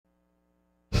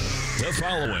The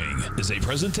following is a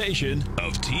presentation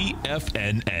of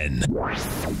TFNN.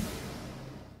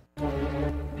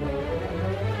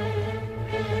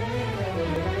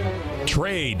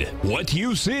 Trade what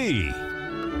you see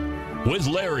with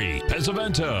Larry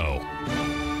Pesavento.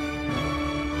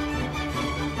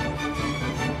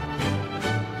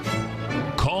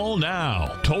 Call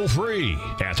now, toll free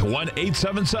at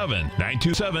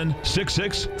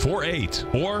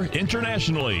 1-877-927-6648 or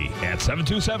internationally at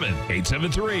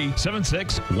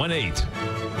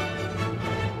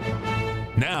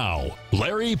 727-873-7618. Now,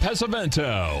 Larry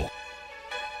Pesavento.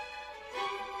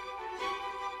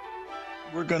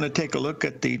 We're going to take a look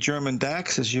at the German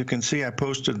DAX. As you can see, I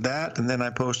posted that, and then I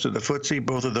posted the FTSE.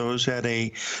 Both of those had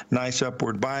a nice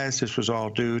upward bias. This was all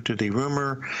due to the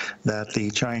rumor that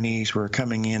the Chinese were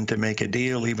coming in to make a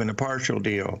deal, even a partial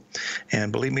deal.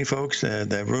 And believe me, folks,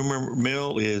 the rumor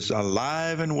mill is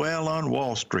alive and well on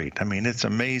Wall Street. I mean, it's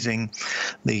amazing.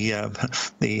 The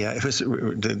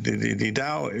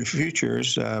Dow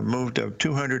futures moved up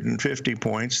 250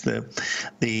 points. The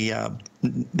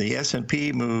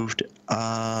S&P moved,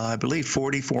 I believe,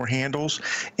 44 handles.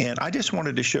 And I just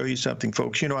wanted to show you something,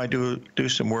 folks. You know, I do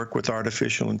some work with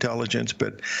artificial intelligence,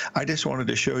 but I just wanted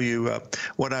to show you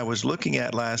what I was looking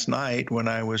at last night when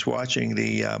I was watching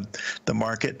the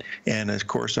market. And, of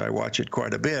course, I watch it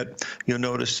quite a bit. You'll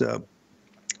notice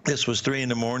this was 3 in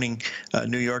the morning,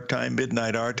 New York time,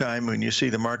 midnight our time, when you see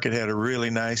the market had a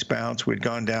really nice bounce. We'd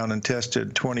gone down and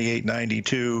tested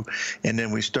 28.92, and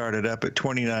then we started up at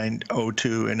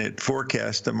 29.02, and it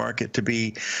forecast the market to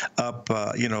be up,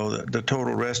 you know, the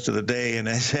total rest of the day. And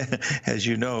as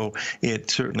you know, it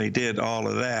certainly did all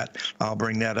of that. I'll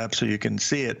bring that up so you can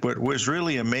see it. What was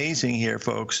really amazing here,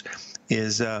 folks,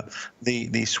 is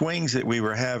the swings that we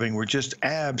were having were just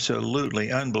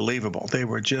absolutely unbelievable. They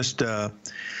were just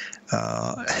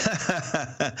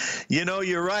you know,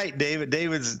 you're right, David.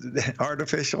 David's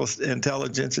artificial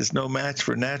intelligence is no match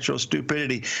for natural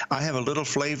stupidity. I have a little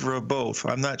flavor of both.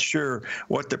 I'm not sure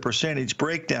what the percentage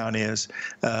breakdown is,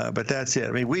 but that's it.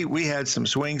 I mean, we had some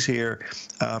swings here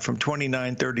from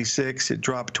 29.36. It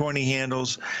dropped 20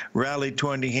 handles, rallied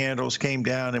 20 handles, came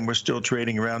down, and we're still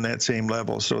trading around that same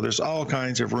level. So there's all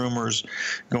kinds of rumors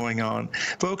going on.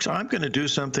 Folks, I'm going to do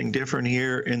something different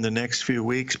here in the next few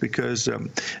weeks because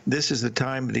this is the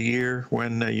time of the year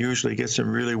when you usually get some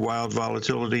really wild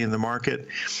volatility in the market,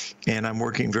 and I'm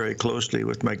working very closely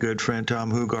with my good friend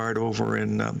Tom Hugard over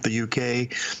in the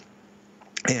UK.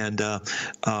 And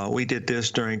we did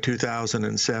this during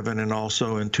 2007 and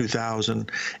also in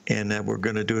 2000, and we're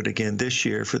going to do it again this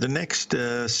year. For the next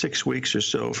 6 weeks or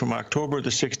so, from October the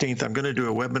 16th, I'm going to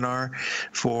do a webinar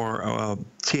for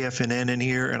TFNN in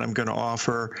here, and I'm going to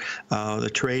offer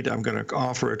the trade. I'm going to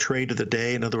offer a trade of the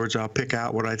day. In other words, I'll pick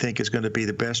out what I think is going to be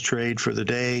the best trade for the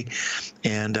day.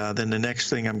 And then the next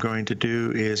thing I'm going to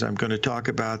do is I'm going to talk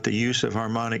about the use of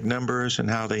harmonic numbers and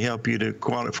how they help you to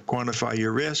quantify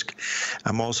your risk.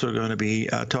 I'm also going to be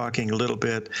talking a little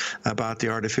bit about the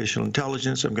artificial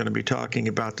intelligence. I'm going to be talking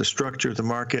about the structure of the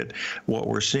market, what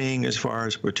we're seeing as far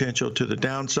as potential to the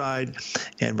downside,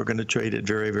 and we're going to trade it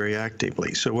very, very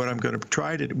actively. So what I am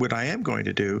going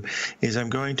to do is I'm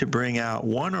going to bring out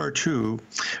one or two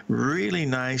really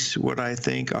nice, what I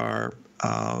think are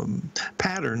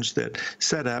patterns that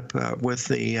set up with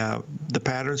the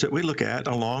patterns that we look at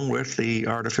along with the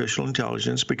artificial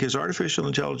intelligence, because artificial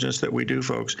intelligence that we do,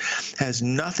 folks, has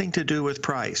nothing to do with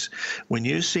price. When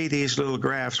you see these little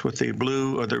graphs with the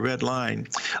blue or the red line,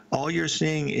 all you're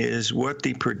seeing is what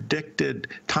the predicted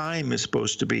time is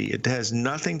supposed to be. It has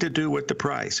nothing to do with the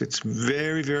price. It's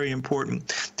very, very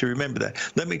important to remember that.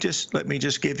 Let me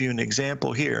just give you an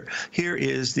example here. Here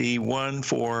is the one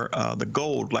for the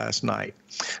gold last night.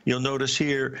 You'll notice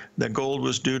here that gold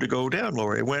was due to go down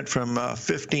lower. It went from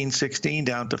 15.16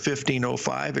 down to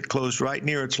 15.05. It closed right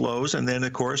near its lows, and then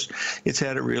of course it's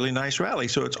had a really nice rally.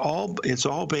 So it's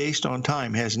all based on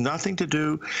time. It has nothing to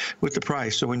do with the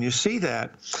price. So when you see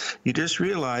that, you just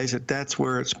realize that that's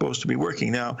where it's supposed to be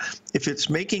working. Now, if it's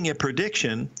making a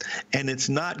prediction and it's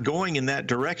not going in that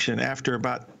direction after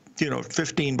about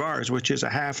 15 bars, which is a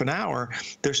half an hour,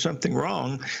 there's something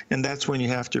wrong, and that's when you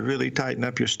have to really tighten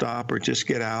up your stop or just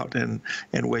get out and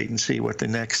wait and see what the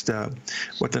next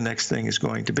thing is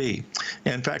going to be.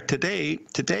 And in fact, today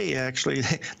actually,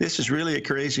 this is really a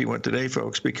crazy one today,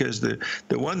 folks, because the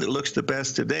one that looks the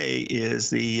best today is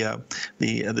the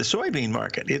soybean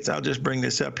market. I'll just bring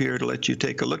this up here to let you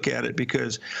take a look at it,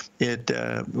 because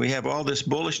we have all this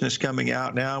bullishness coming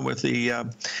out now with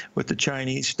the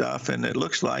Chinese stuff, and it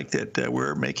looks like like that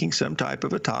we're making some type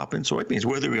of a top in soybeans.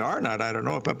 Whether we are or not, I don't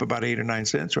know. Up about 8 or 9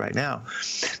 cents right now.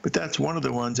 But that's one of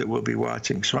the ones that we'll be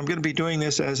watching. So I'm going to be doing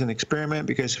this as an experiment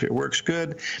because if it works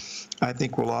good, I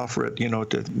think we'll offer it,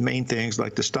 to main things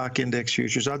like the stock index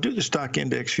futures. I'll do the stock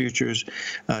index futures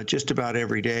just about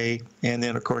every day. And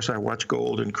then, of course, I watch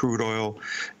gold and crude oil,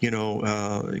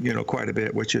 quite a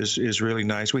bit, which is really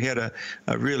nice. We had a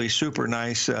really super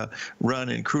nice run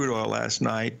in crude oil last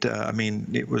night. I mean,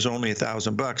 it was only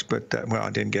 $1,000, but well, I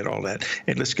didn't get all that.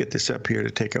 And let's get this up here to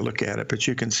take a look at it. But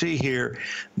you can see here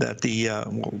that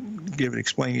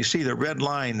explain. You see the red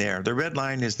line there. The red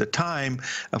line is the time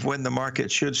of when the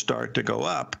market should start to go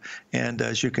up. And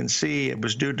as you can see, it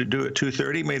was due to do at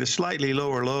 2:30, made a slightly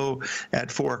lower low at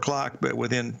 4 o'clock, but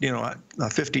within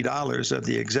 $50 of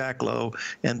the exact low.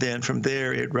 And then from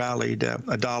there, it rallied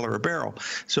 $1 a barrel.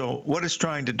 So what it's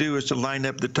trying to do is to line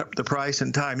up the price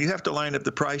and time. You have to line up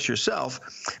the price yourself,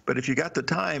 but if you got the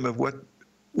time of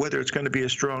whether it's going to be a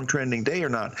strong trending day or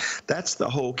not, that's the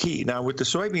whole key. Now, with the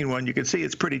soybean one, you can see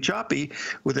it's pretty choppy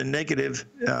with a negative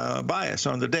bias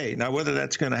on the day. Now, whether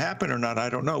that's going to happen or not, I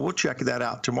don't know. We'll check that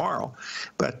out tomorrow.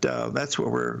 But that's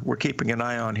what we're keeping an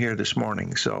eye on here this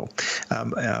morning. So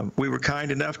we were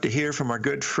kind enough to hear from our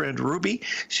good friend Ruby.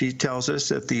 She tells us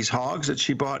that these hogs that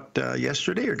she bought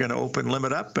yesterday are going to open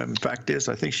limit up. And fact is,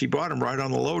 I think she bought them right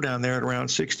on the low down there at around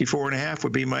 64.5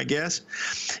 would be my guess.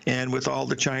 And with all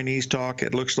the Chinese talk,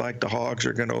 it looks like the hogs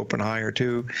are going to open higher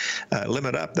too.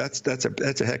 Limit up. That's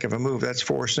a heck of a move. That's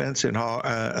 4 cents in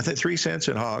I think 3 cents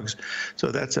in hogs.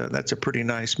 So that's a pretty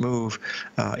nice move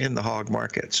in the hog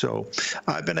market. So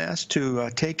I've been asked to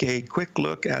take a quick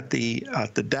look at the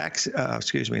DAX.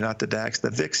 Excuse me, not the DAX. The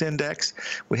VIX index.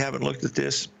 We haven't looked at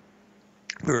this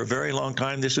for a very long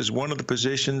time. This is one of the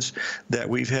positions that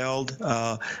we've held,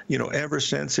 ever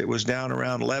since it was down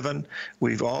around 11.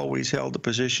 We've always held the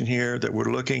position here that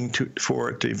we're looking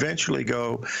for it to eventually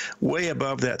go way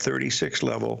above that 36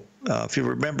 level. If you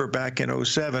remember back in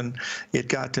 07, it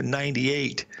got to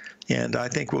 98. And I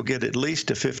think we'll get at least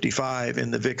to 55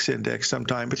 in the VIX index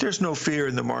sometime. But there's no fear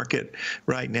in the market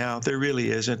right now. There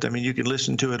really isn't. I mean, you can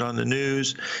listen to it on the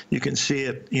news. You can see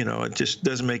it. It just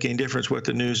doesn't make any difference what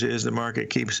the news is. The market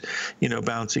keeps,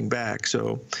 bouncing back.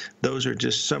 So those are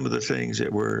just some of the things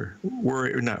that we're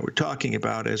talking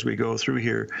about as we go through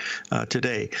here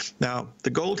today. Now,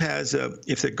 the gold has,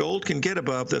 if the gold can get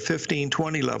above the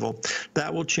 1520 level,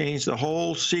 that will change the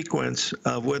whole sequence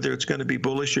of whether it's going to be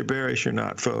bullish or bearish or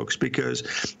not, folks. Because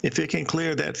if it can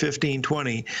clear that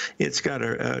 1520, it's got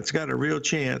a real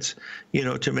chance,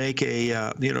 to make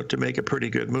a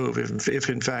pretty good move. If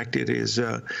in fact it is,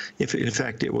 if in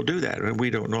fact it will do that, and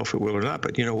we don't know if it will or not.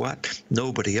 But you know what?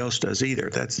 Nobody else does either.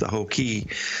 That's the whole key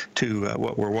to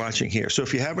what we're watching here. So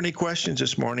if you have any questions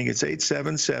this morning, it's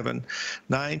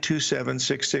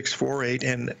 877-927-6648.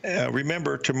 And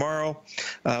remember, tomorrow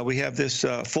we have this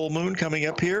full moon coming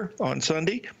up here on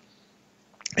Sunday.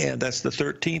 And that's the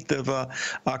 13th of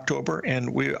October.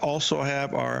 And we also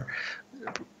have our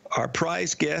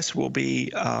prize guest will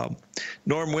be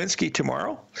Norm Winsky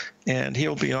tomorrow, and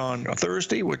he'll be on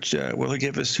Thursday, which will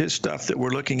give us his stuff that we're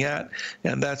looking at,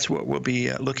 and that's what we'll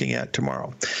be looking at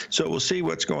tomorrow. So we'll see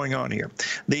what's going on here.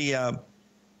 The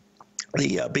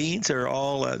beans are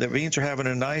having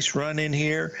a nice run in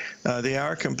here. They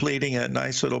are completing a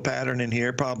nice little pattern in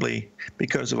here, probably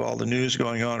because of all the news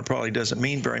going on. It probably doesn't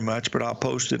mean very much, but I'll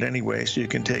post it anyway so you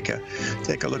can take a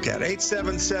look at it.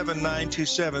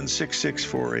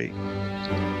 877-927-6648.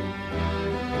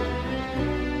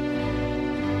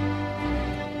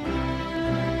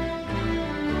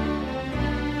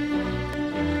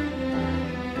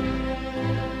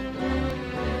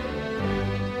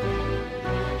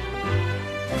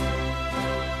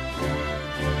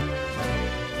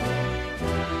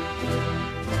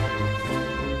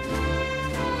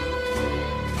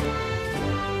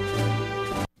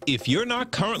 If you're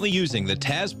not currently using the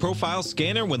TAS Profile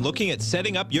Scanner when looking at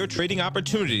setting up your trading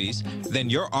opportunities, then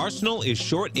your arsenal is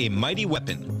short a mighty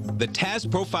weapon. The TAS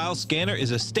Profile Scanner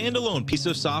is a standalone piece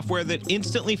of software that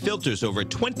instantly filters over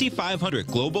 2,500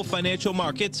 global financial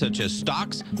markets such as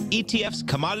stocks, ETFs,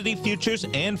 commodity futures,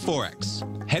 and Forex.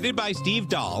 Headed by Steve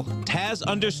Dahl, TAS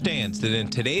understands that in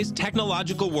today's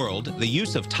technological world, the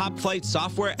use of top-flight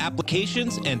software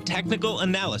applications and technical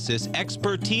analysis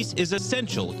expertise is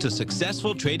essential to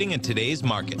successful trading in today's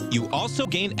market. You also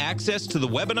gain access to the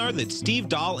webinar that Steve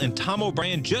Dahl and Tom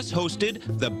O'Brien just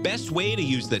hosted, The Best Way to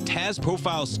Use the TAS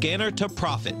Profile Scanner to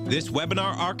Profit. This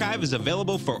webinar archive is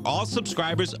available for all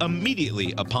subscribers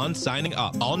immediately upon signing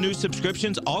up. All new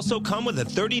subscriptions also come with a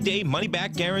 30-day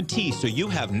money-back guarantee, so you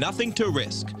have nothing to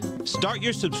risk. Start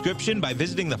your subscription by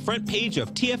visiting the front page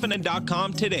of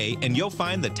TFNN.com today, and you'll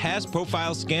find the TAS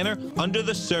Profile Scanner under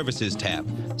the Services tab.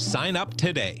 Sign up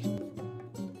today.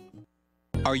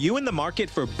 Are you in the market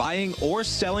for buying or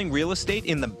selling real estate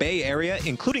in the Bay Area,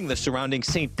 including the surrounding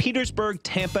St. Petersburg,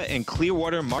 Tampa, and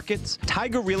Clearwater markets?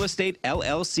 Tiger Real Estate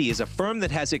LLC is a firm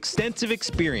that has extensive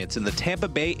experience in the Tampa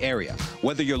Bay area.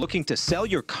 Whether you're looking to sell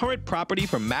your current property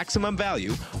for maximum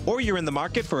value, or you're in the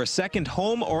market for a second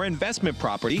home or investment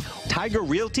property, Tiger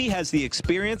Realty has the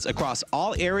experience across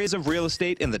all areas of real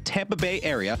estate in the Tampa Bay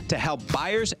area to help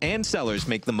buyers and sellers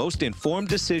make the most informed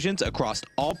decisions across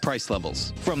all price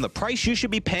levels. From the price you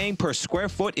should be paying per square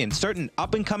foot in certain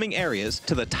up-and-coming areas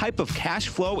to the type of cash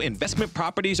flow investment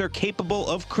properties are capable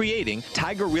of creating,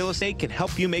 Tiger Real Estate can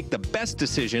help you make the best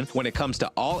decision when it comes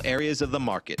to all areas of the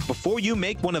market. Before you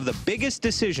make one of the biggest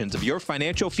decisions of your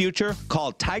financial future,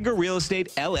 call Tiger Real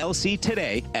Estate LLC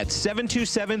today at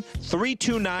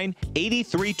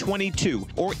 727-329-8322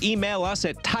 or email us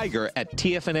at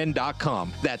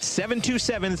tiger@tfnn.com. That's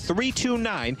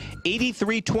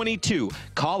 727-329-8322.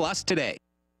 Call us today.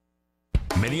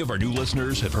 Many of our new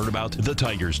listeners have heard about The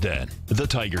Tiger's Den. The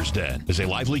Tiger's Den is a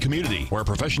lively community where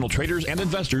professional traders and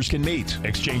investors can meet,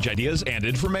 exchange ideas and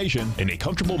information in a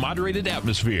comfortable, moderated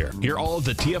atmosphere. Hear all of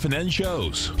the TFNN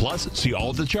shows, plus see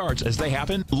all of the charts as they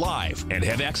happen live and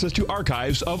have access to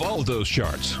archives of all of those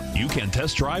charts. You can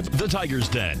test drive The Tiger's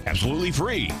Den absolutely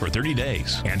free for 30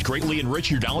 days and greatly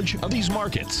enrich your knowledge of these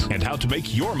markets and how to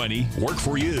make your money work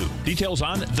for you. Details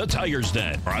on The Tiger's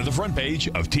Den are on the front page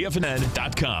of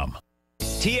TFNN.com.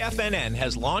 TFNN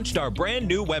has launched our brand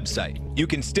new website. You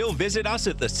can still visit us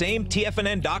at the same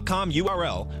TFNN.com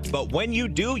URL, but when you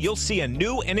do, you'll see a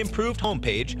new and improved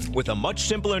homepage with a much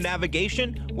simpler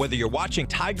navigation, whether you're watching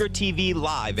Tiger TV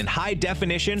live in high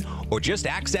definition or just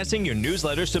accessing your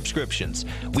newsletter subscriptions.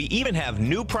 We even have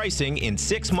new pricing in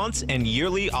 6 months and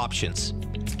yearly options.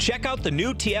 Check out the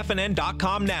new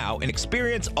TFNN.com now and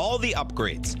experience all the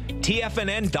upgrades.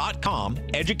 TFNN.com,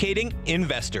 educating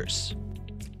investors.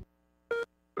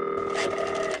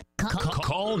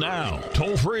 Call now,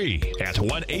 toll free at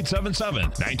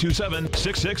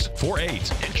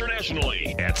 1-877-927-6648.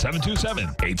 Internationally at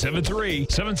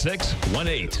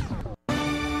 727-873-7618.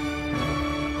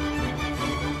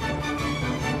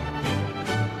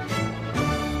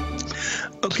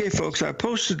 Okay, folks, I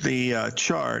posted the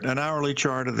chart, an hourly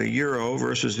chart of the euro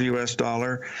versus the U.S.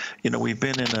 dollar. You know, we've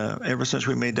been in ever since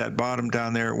we made that bottom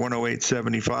down there at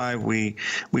 108.75, we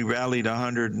rallied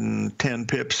 110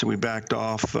 pips. We backed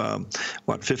off,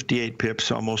 58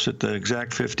 pips, almost at the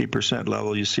exact 50%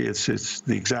 level. You see, it's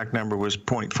the exact number was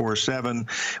 0.47.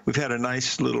 We've had a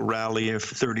nice little rally of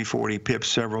 30, 40 pips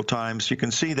several times. You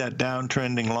can see that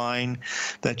downtrending line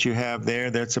that you have there.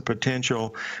 That's a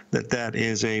potential that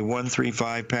is a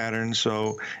 135 pattern.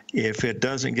 So if it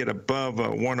doesn't get above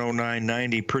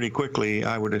 109.90 pretty quickly,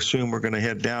 I would assume we're going to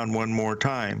head down one more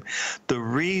time. The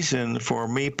reason for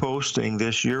me posting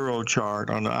this euro chart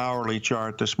on the hourly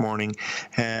chart this morning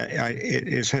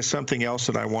has something else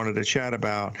that I wanted to chat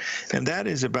about, and that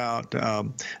is about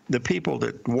the people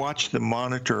that watch the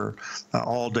monitor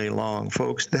all day long.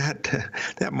 Folks,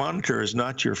 that monitor is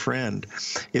not your friend.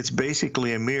 It's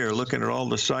basically a mirror looking at all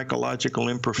the psychological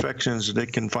imperfections that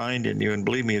it can find in you, and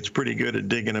believe me, it's pretty good at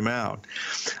digging them out.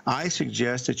 I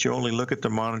suggest that you only look at the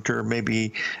monitor.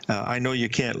 Maybe I know you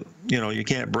can't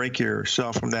break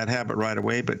yourself from that habit right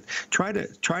away, but try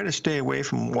to stay away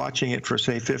from watching it for,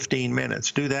 say, 15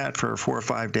 minutes. Do that for 4 or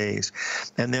 5 days,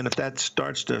 and then if that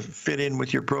starts to fit in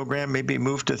with your program, maybe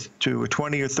move to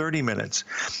 20 or 30 minutes.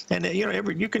 And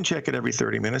you can check it every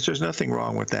 30 minutes. There's nothing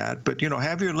wrong with that. But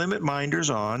have your limit minders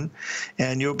on,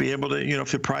 and you'll be able to,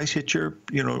 if the price hits your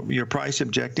price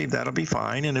objective, that'll be fine.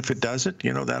 And if it doesn't,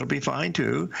 that'll be fine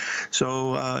too.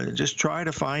 So just try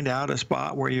to find out a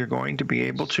spot where you're going to be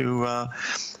able to,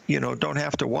 don't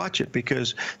have to watch it,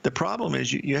 because the problem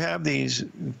is you have these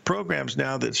programs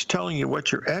now that's telling you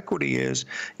what your equity is,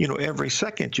 every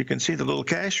second. You can see the little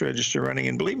cash register running,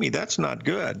 and believe me, that's not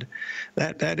good.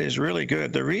 That is really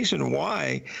good. The reason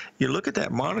why you look at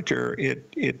that monitor,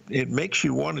 it makes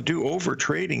you want to do over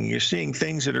trading. You're seeing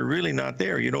things that are really not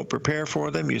there. You don't prepare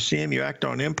for them. You see them, you act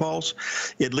on impulse.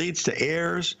 It leads to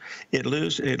errors. It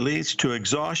leads to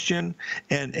exhaustion,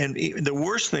 and the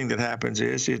worst thing that happens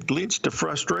is it leads to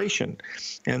frustration,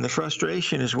 and the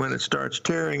frustration is when it starts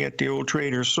tearing at the old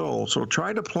trader's soul. So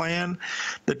try to plan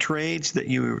the trades that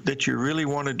you really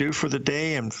want to do for the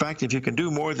day. In fact, if you can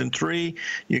do more than 3,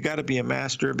 you got to be a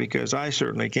master, because I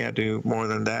certainly can't do more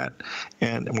than that.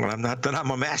 And well, I'm not that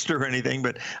I'm a master or anything,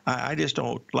 but I just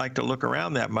don't like to look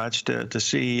around that much to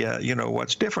see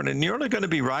what's different. And you're only going to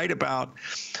be right about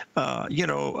about,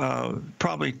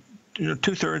 probably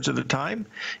 2/3 of the time,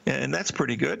 and that's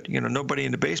pretty good. Nobody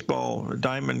in the baseball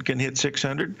diamond can hit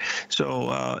 600. So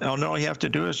all you have to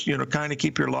do is kind of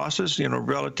keep your losses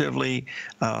relatively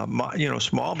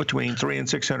small, between $300 and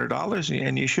 $600,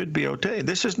 and you should be okay.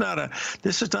 This is not a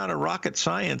rocket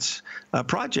science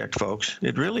project, folks.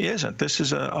 It really isn't. This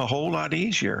is a whole lot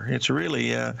easier. It's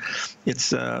really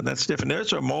that's different.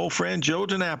 There's our old friend Joe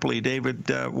DiNapoli. David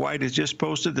White has just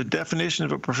posted the definition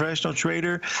of a professional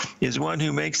trader is one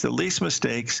who makes the least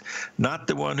mistakes, not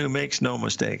the one who makes no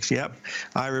mistakes. Yep.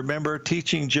 I remember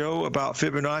teaching Joe about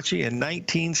Fibonacci in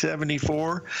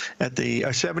 1974 at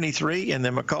the 73 in the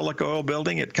McCulloch Oil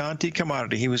Building at Conti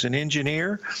Commodity. He was an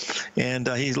engineer, and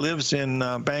he lives in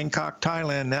Bangkok,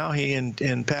 Thailand now, he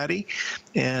and Patty.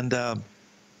 And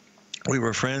we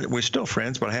were friends. We're still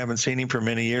friends, but I haven't seen him for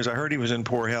many years. I heard he was in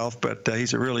poor health, but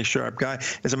he's a really sharp guy.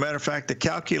 As a matter of fact, the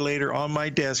calculator on my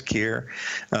desk here,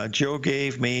 Joe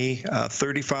gave me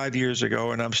 35 years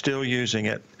ago, and I'm still using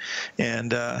it.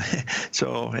 And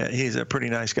so he's a pretty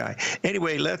nice guy.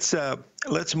 Anyway, let's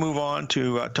move on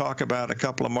to talk about a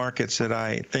couple of markets that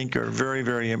I think are very,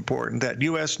 very important. That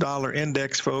U.S. dollar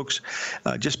index, folks,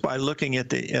 just by looking at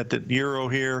the euro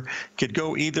here, could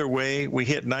go either way. We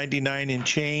hit 99 and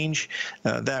change.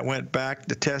 That went back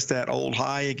to test that old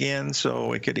high again,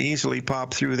 so it could easily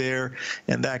pop through there,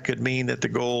 and that could mean that the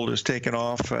gold is taken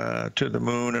off to the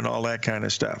moon and all that kind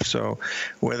of stuff. So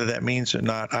whether that means or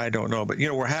not, I don't know. But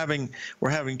we're having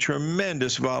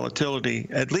tremendous volatility,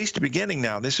 at least beginning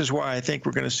now. This is why I think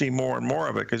we're going to see more and more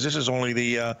of it, because this is only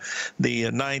the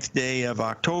 9th day of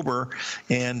October,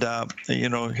 and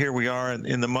here we are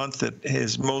in the month that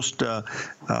is most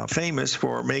famous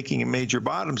for making major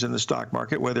bottoms in the stock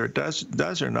market. Whether it does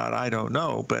or not, I don't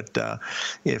know. But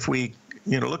if we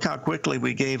look how quickly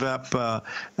we gave up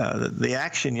the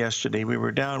action yesterday. We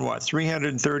were down,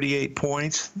 338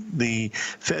 points. The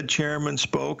Fed chairman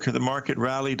spoke. The market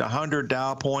rallied 100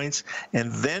 Dow points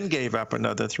and then gave up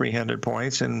another 300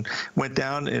 points and went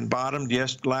down and bottomed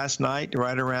just last night,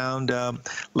 right around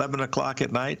 11 o'clock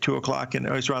at night,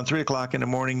 it was around 3 o'clock in the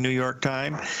morning, New York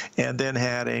time, and then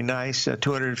had a nice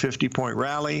 250-point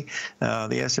rally.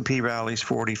 The S&P rallies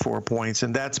 44 points,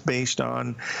 and that's based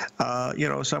on,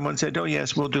 someone said, oh,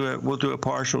 yes, we'll do a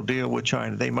partial deal with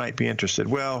China. They might be interested.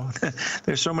 Well,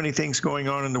 there's so many things going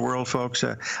on in the world, folks.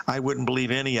 I wouldn't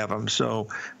believe any of them. So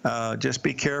just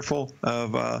be careful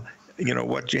of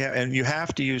what you have, and you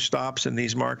have to use stops in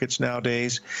these markets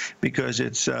nowadays, because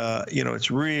it's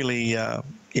really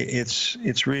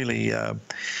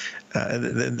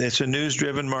it's a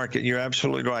news-driven market. You're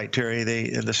absolutely right, Terry.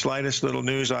 The slightest little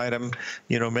news item,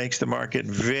 makes the market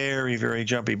very, very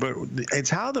jumpy. But it's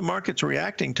how the market's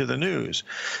reacting to the news.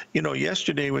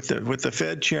 Yesterday with the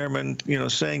Fed chairman,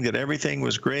 saying that everything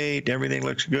was great, everything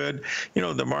looks good.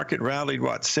 The market rallied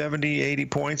 70, 80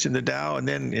 points in the Dow, and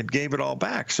then it gave it all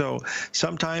back. So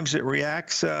sometimes it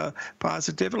reacts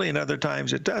positively, and other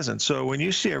times it doesn't. So when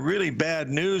you see a really bad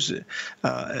news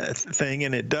thing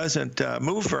and it doesn't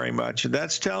move very much,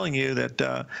 that's telling you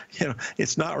that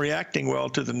it's not reacting well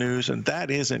to the news, and that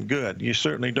isn't good. You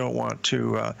certainly don't want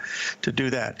to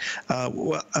do that.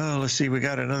 Let's see. We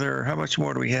got another. How much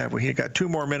more do we have? We got 2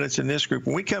 more minutes in this group.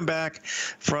 When we come back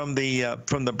from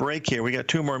the break here, we got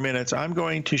 2 more minutes. I'm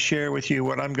going to share with you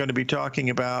what I'm going to be talking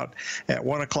about at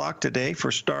 1 o'clock today for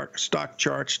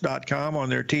StockCharts.com on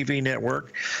their TV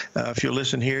network. If you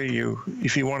listen here,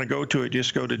 if you want to go to it,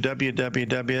 just go to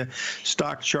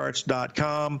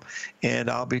www.stockcharts.com. And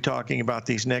I'll be talking about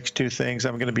these next 2 things.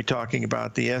 I'm going to be talking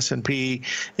about the S&P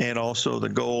and also the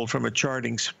gold from a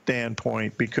charting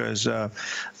standpoint, because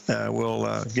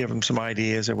we'll give them some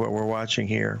ideas of what we're watching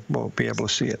here. We'll be able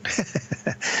to see it.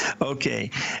 Okay.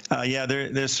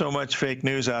 There's so much fake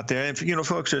news out there. And,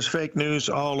 folks, there's fake news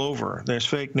all over. There's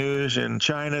fake news in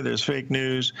China. There's fake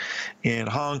news in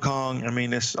Hong Kong. I mean,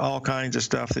 there's all kinds of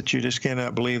stuff that you just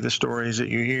cannot believe the stories that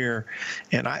you hear.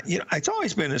 And it's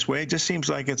always been this way. It just seems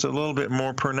like it's a little bit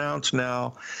more pronounced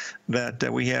now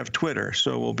that we have Twitter,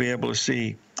 so we'll be able to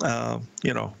see.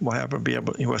 We'll have to be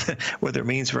able, whether it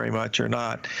means very much or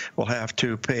not, we'll have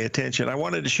to pay attention. I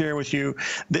wanted to share with you,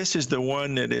 this is the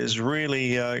one that has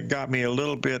really got me a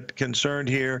little bit concerned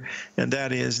here, and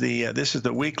that is this is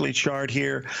the weekly chart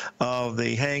here of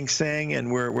the Hang Seng,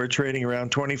 and we're trading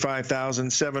around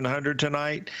 25,700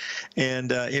 tonight.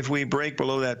 And if we break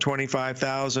below that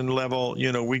 25,000 level,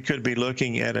 we could be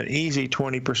looking at an easy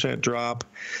 20% drop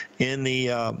in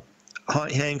the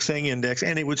Hang Seng Index,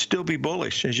 and it would still be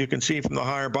bullish, as you can see from the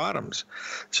higher bottoms.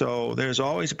 So there's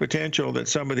always a potential that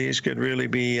some of these could really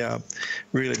be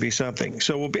something.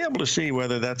 So we'll be able to see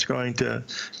whether that's going to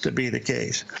be the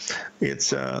case.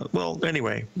 It's well,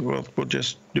 anyway, we'll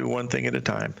just do one thing at a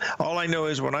time. All I know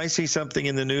is when I see something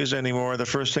in the news anymore, the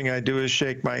first thing I do is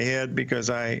shake my head, because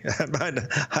I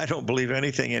don't believe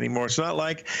anything anymore. It's not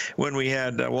like when we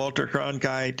had Walter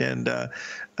Cronkite and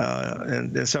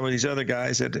some of these other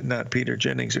guys, that not Peter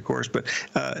Jennings, of course, but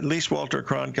at least Walter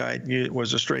Cronkite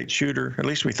was a straight shooter. At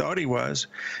least we thought he was,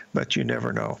 but you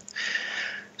never know.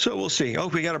 So we'll see. Oh,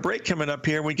 we got a break coming up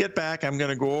here. When we get back, I'm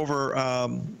going to go over.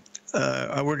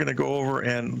 We're going to go over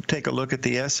and take a look at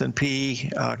the S&P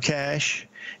cash,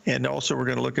 and also we're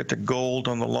going to look at the gold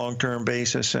on the long-term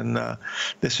basis. And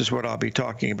this is what I'll be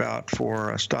talking about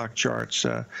for stock charts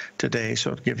today,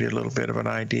 so to give you a little bit of an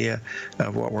idea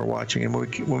of what we're watching. And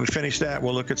when we finish that,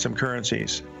 we'll look at some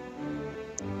currencies.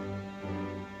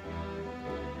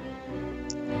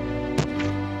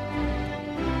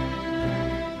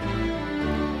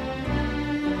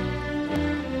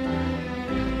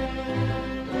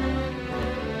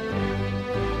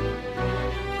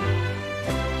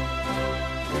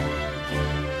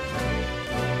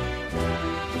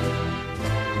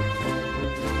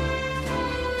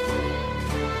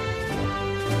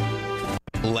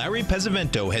 Larry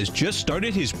Pesavento has just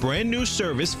started his brand new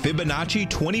service, Fibonacci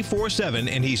 24/7,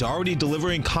 and he's already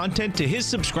delivering content to his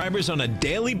subscribers on a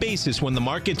daily basis when the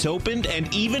market's opened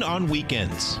and even on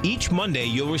weekends. Each Monday,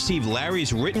 you'll receive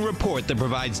Larry's written report that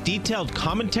provides detailed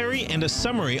commentary and a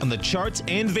summary on the charts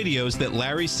and videos that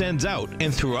Larry sends out.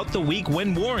 And throughout the week,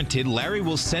 when warranted, Larry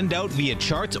will send out via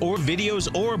charts or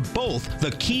videos or both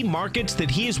the key markets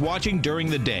that he is watching during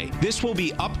the day. This will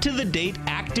be up-to-the-date,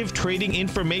 active trading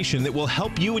information that will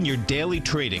help you in your daily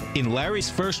trading. In Larry's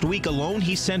first week alone,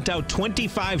 he sent out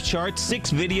 25 charts,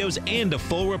 6 videos, and a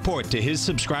full report to his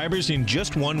subscribers in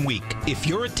just 1 week. If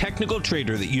you're a technical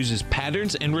trader that uses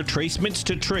patterns and retracements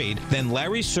to trade, then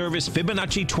Larry's service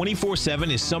Fibonacci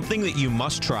 24/7 is something that you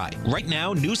must try. Right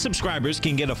now, new subscribers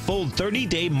can get a full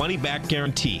 30-day money-back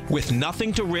guarantee. With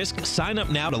nothing to risk, sign up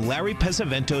now to Larry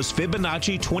Pesavento's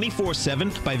Fibonacci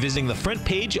 24/7 by visiting the front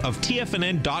page of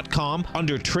TFNN.com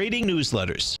under Trading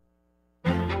Newsletters.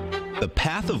 The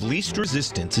Path of Least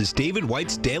Resistance is David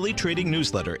White's daily trading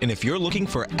newsletter, and if you're looking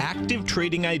for active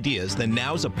trading ideas, then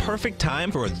now's a perfect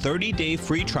time for a 30-day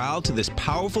free trial to this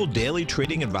powerful daily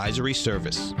trading advisory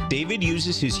service. David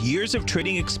uses his years of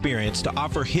trading experience to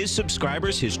offer his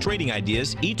subscribers his trading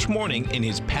ideas each morning in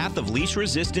his Path of Least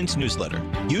Resistance newsletter.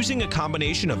 Using a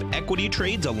combination of equity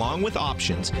trades along with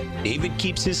options, David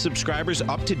keeps his subscribers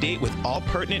up to date with all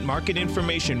pertinent market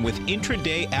information with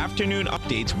intraday afternoon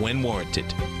updates when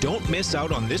warranted. Don't miss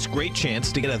out on this great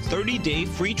chance to get a 30-day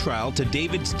free trial to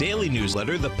David's daily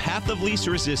newsletter, The Path of Least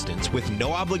Resistance, with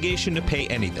no obligation to pay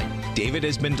anything. David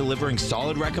has been delivering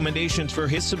solid recommendations for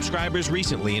his subscribers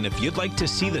recently, and if you'd like to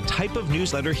see the type of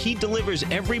newsletter he delivers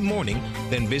every morning,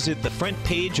 then visit the front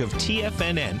page of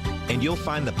TFNN, and you'll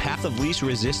find The Path of Least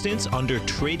Resistance under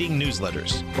Trading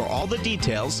Newsletters. For all the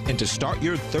details and to start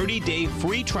your 30-day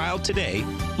free trial today,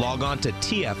 log on to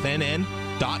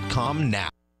TFNN.com now.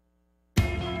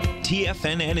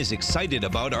 TFNN is excited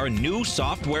about our new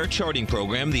software charting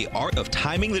program, The Art of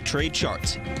Timing the Trade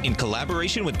Charts. In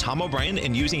collaboration with Tom O'Brien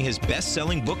and using his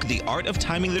best-selling book, The Art of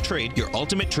Timing the Trade, Your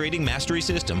Ultimate Trading Mastery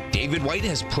System, David White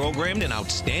has programmed an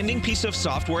outstanding piece of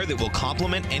software that will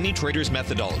complement any trader's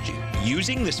methodology.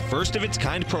 Using this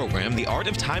first-of-its-kind program, The Art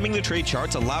of Timing the Trade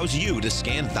Charts allows you to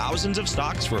scan thousands of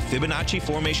stocks for Fibonacci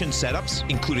formation setups,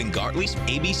 including Gartley's,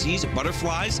 ABC's,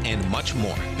 butterflies, and much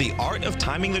more. The Art of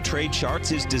Timing the Trade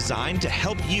Charts is designed to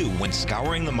help you when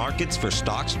scouring the markets for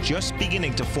stocks just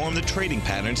beginning to form the trading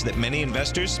patterns that many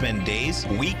investors spend days,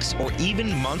 weeks, or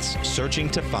even months searching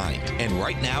to find. And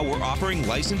right now, we're offering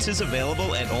licenses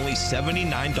available at only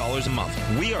 $79 a month.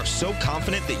 We are so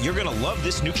confident that you're going to love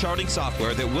this new charting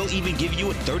software that will even give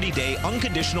you a 30-day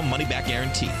unconditional money-back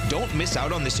guarantee. Don't miss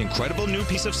out on this incredible new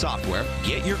piece of software.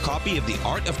 Get your copy of The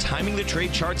Art of Timing the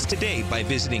Trade Charts today by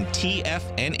visiting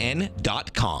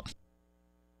TFNN.com.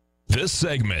 This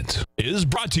segment is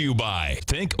brought to you by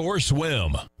Think or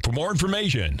Swim. For more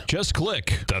information, just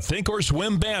click the Think or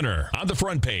Swim banner on the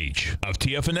front page of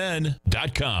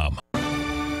TFNN.com.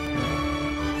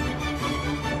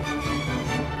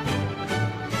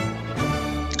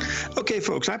 Okay,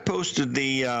 folks, I posted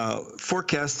the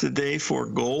forecast today for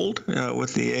gold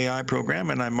with the AI program,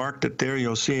 and I marked it there.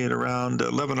 You'll see it around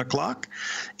 11 o'clock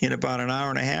in about an hour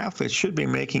and a half. It should be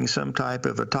making some type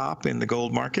of a top in the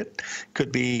gold market.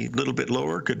 Could be a little bit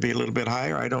lower, could be a little bit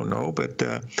higher. I don't know, but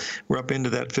we're up into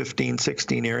that 15,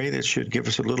 16 area. That should give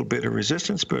us a little bit of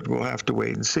resistance, but we'll have to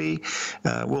wait and see.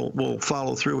 We'll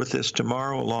follow through with this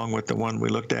tomorrow, along with the one we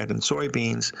looked at in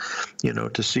soybeans,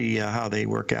 to see how they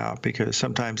work out, because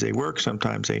sometimes they work,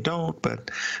 sometimes they don't,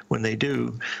 but when they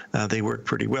do, they work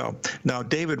pretty well. Now,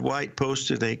 David White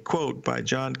posted a quote by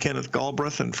John Kenneth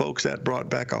Galbraith, and folks, that brought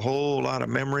back a whole lot of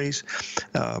memories.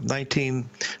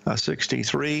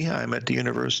 1963, I'm at the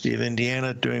University of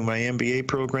Indiana doing my MBA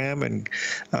program, and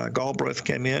Galbraith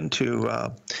came in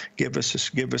to give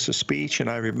us a speech, and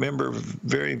I remember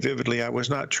very vividly. I was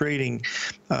not trading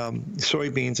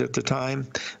soybeans at the time.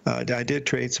 I did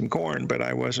trade some corn, but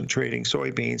I wasn't trading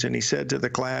soybeans, and he said to the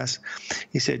class,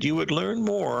 he said, you would learn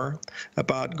more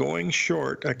about going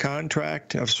short a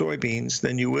contract of soybeans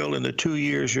than you will in the 2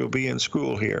 years you'll be in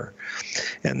school here.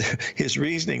 And his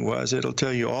reasoning was, it'll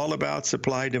tell you all about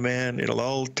supply demand, it'll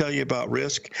all tell you about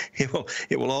risk,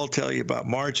 it will all tell you about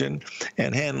margin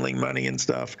and handling money and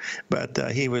stuff. But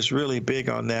he was really big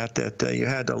on that you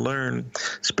had to learn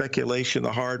speculation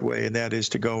the hard way, and that is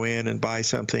to go in and buy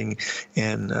something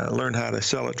and learn how to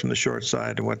sell it from the short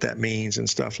side and what that means and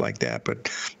stuff like that.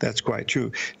 But that's quite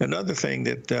true. Another thing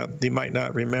that you might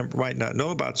not know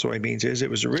about soybeans is it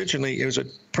was a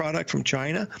product from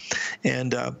China,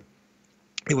 and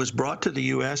it was brought to the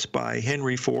U.S. by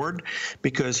Henry Ford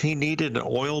because he needed an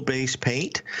oil-based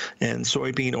paint, and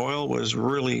soybean oil was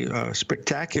really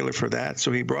spectacular for that.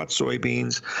 So he brought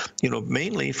soybeans,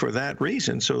 mainly for that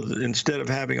reason. So instead of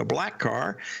having a black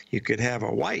car, you could have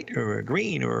a white or a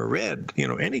green or a red,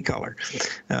 any color.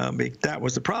 That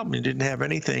was the problem. You didn't have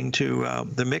anything to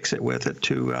mix it with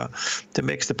to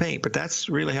mix the paint. But that's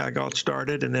really how it got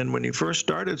started. And then when you first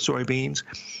started soybeans,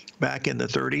 back in the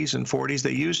 30s and 40s,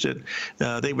 they used it.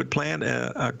 They would plant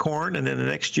a corn, and then the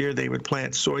next year they would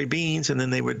plant soybeans, and then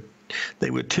they would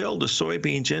till the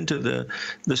soybeans into the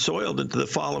soil into the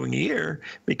following year,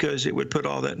 because it would put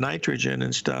all that nitrogen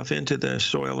and stuff into the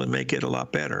soil and make it a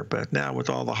lot better. But now with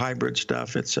all the hybrid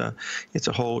stuff, it's a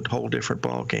whole different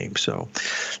ball game. So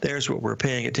there's what we're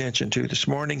paying attention to this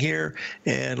morning here.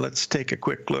 And let's take a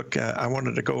quick look. I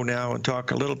wanted to go now and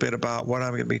talk a little bit about what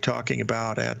I'm going to be talking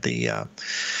about at the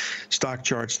stock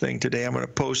charts thing today. I'm going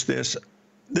to post this.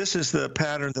 This is the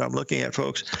pattern that I'm looking at,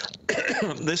 folks.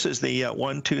 This is the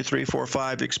 1, 2, 3, 4,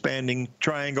 5 expanding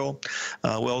triangle.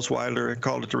 Wells Wilder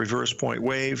called it the reverse point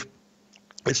wave.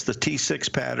 It's the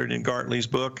T6 pattern in Gartley's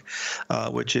book,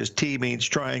 which is T means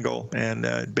triangle,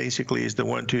 and basically is the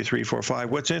 1, 2, 3, 4, 5.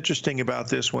 What's interesting about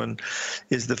this one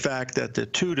is the fact that the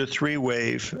 2 to 3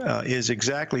 wave is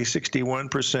exactly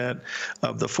 61%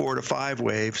 of the 4 to 5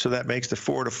 wave. So that makes the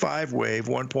 4 to 5 wave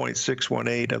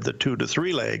 1.618 of the 2 to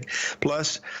 3 leg.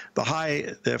 Plus the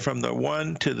high from the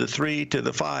 1 to the 3 to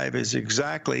the 5 is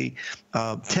exactly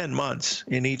 10 months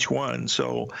in each one.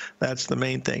 So that's the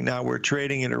main thing. Now we're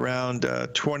trading at around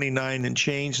 29 and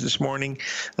change this morning.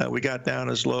 We got down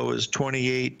as low as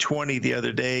 28.20 the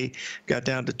other day, got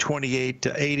down to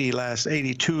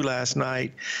 82 last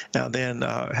night. Now then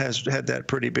has had that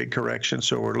pretty big correction.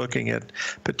 So we're looking at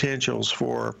potentials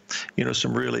for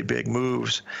some really big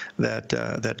moves that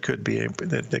could be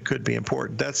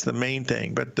important. That's the main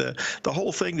thing. But the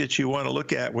whole thing that you want to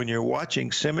look at when you're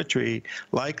watching symmetry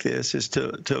like this is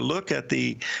to look at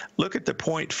the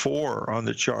 0.4 on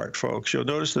the chart, folks. You'll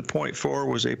notice the 0.4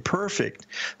 was a perfect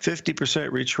 50%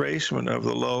 retracement of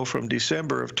the low from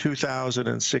December of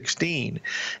 2016.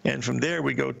 And from there,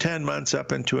 we go 10 months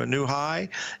up into a new high,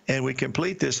 and we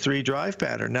complete this 3 drive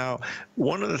pattern. Now,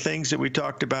 one of the things that we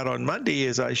talked about on Monday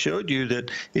is I showed you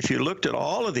that if you looked at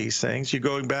all of these things, you're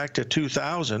going back to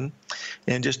 2000,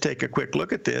 and just take a quick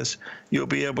look at this, you'll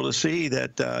be able to see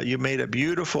that you made a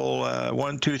beautiful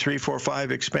 1, 2, 3, 4,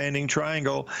 5 expanding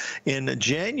triangle in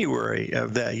January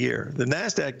of that year. The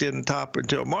NASDAQ didn't top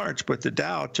until March, but the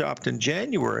Dow topped in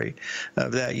January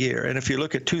of that year. And if you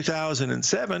look at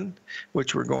 2007,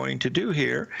 which we're going to do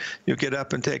here, you'll get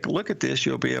up and take a look at this.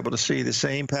 You'll be able to see the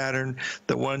same pattern,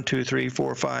 the 1, 2, 3,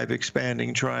 4, 5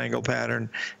 expanding triangle pattern.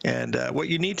 And what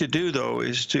you need to do, though,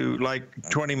 is to, like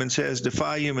Twentyman says,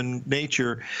 defy human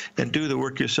nature and do the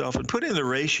work yourself and put in the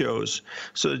ratios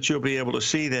so that you'll be able to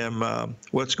see them,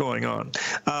 what's going on.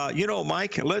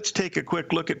 Mike, let's take a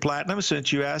quick look at platinum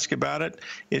since you asked about it.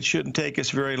 It shouldn't take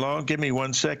us very long. Give me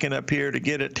 1 second up here to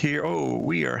get it here. Oh,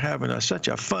 we are having such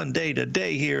a fun day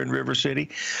today here in River City.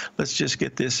 Let's just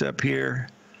get this up here.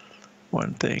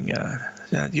 one thing.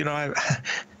 You know,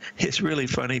 it's really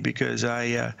funny because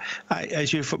as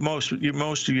most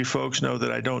of you folks know,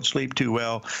 that I don't sleep too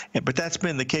well, but that's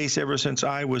been the case ever since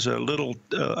I was a little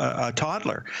a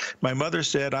toddler. My mother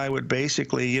said I would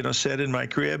basically, you know, sit in my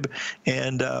crib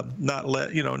and not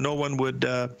let, you know, no one would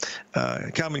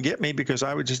come and get me, because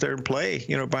I would just there and play,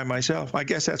 you know, by myself. I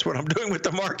guess that's what I'm doing with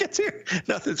the markets here.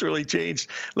 Nothing's really changed.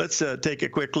 Let's take a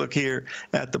quick look here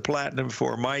at the platinum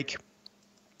for Mike.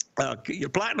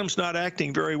 Platinum's not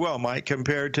acting very well, Mike,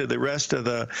 compared to the rest of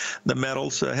the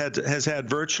metals. Has had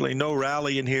virtually no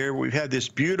rally in here. We've had this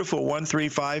beautiful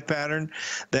 135 pattern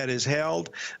that is held,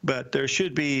 but there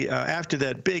should be, after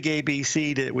that big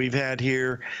ABC that we've had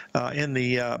here in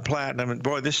the platinum, and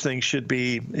boy, this thing should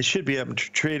be up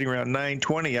trading around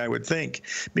 920, I would think,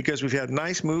 because we've had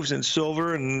nice moves in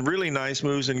silver and really nice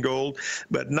moves in gold,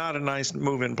 but not a nice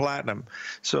move in platinum.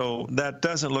 So that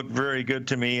doesn't look very good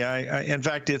to me. In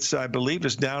fact, I believe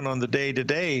it's down on the day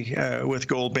today with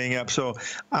gold being up. So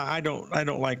I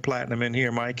don't like platinum in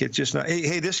here, Mike. It's just not.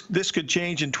 Hey, this could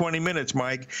change in 20 minutes,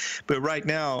 Mike. But right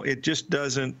now, it just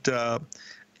doesn't.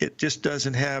 It just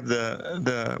doesn't have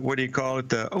the what do you call it,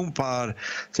 the oompah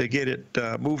to get it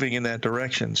moving in that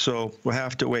direction. So we'll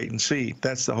have to wait and see.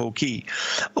 That's the whole key.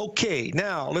 Okay,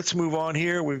 now let's move on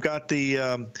here. We've got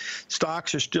the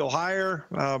stocks are still higher,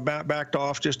 backed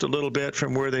off just a little bit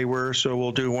from where they were. So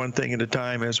we'll do one thing at a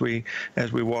time as we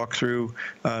walk through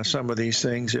some of these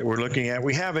things that we're looking at.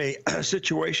 We have a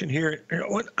situation here.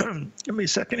 Give me a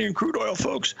second here in crude oil,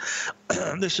 folks.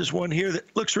 This is one here that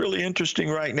looks really interesting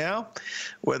right now.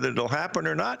 Whether it'll happen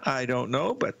or not, I don't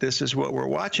know, but this is what we're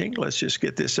watching. Let's just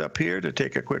get this up here to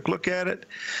take a quick look at it.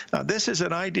 This is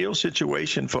an ideal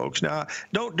situation, folks. Now,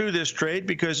 don't do this trade,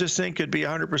 because this thing could be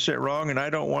 100% wrong, and I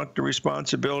don't want the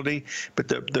responsibility. But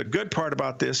the good part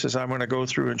about this is I'm going to go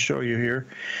through and show you here.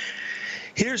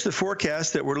 Here's the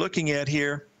forecast that we're looking at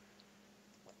here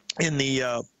in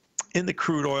the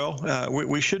crude oil.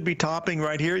 We should be topping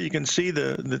right here. You can see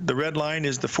the red line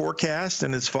is the forecast,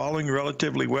 and it's following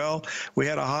relatively well. We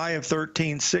had a high of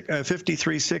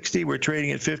 53.60. We're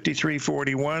trading at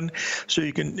 53.41. So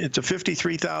it's a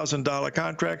 $53,000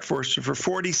 contract for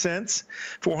 40 cents,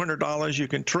 $400. You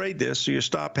can trade this. So your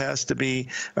stop has to be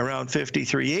around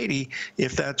 53.80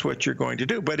 if that's what you're going to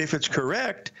do. But if it's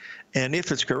correct, and I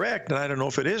don't know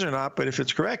if it is or not, but if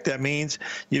it's correct, that means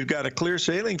you've got a clear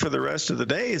sailing for the rest of the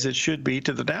day, as it should be,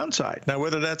 to the downside. Now,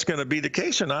 whether that's going to be the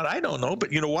case or not, I don't know.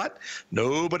 But you know what?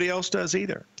 Nobody else does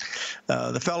either.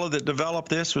 The fellow that developed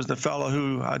this was the fellow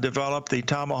who developed the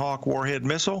Tomahawk warhead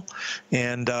missile,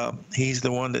 and he's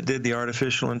the one that did the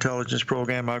artificial intelligence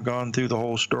program. I've gone through the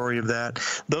whole story of that.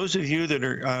 Those of you that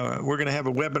are, we're going to have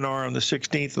a webinar on the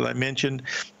 16th that I mentioned.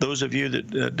 Those of you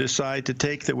that decide to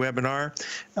take the webinar,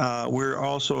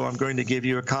 I'm going to give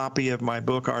you a copy of my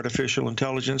book, Artificial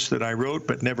Intelligence, that I wrote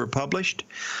but never published.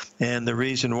 And the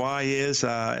reason why is,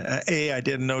 A, I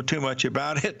didn't know too much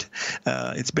about it.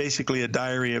 It's basically a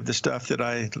diary of the stuff that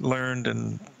I learned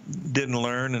and didn't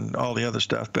learn and all the other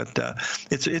stuff. But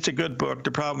it's a good book.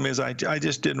 The problem is I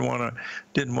just didn't want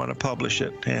to publish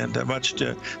it, and much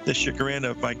to the chagrin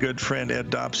of my good friend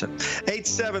Ed Dobson.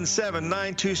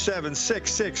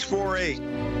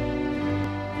 877-927-6648.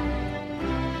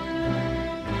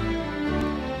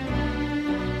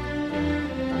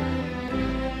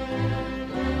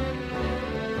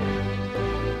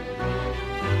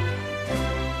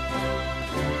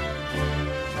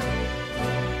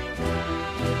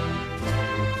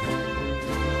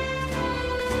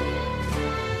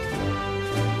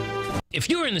 If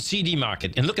you're in the CD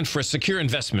market and looking for a secure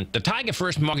investment, the Tiger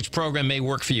First Mortgage Program may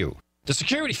work for you. The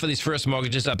security for these first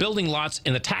mortgages are building lots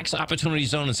in the Tax Opportunity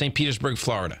Zone in St. Petersburg,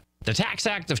 Florida. The Tax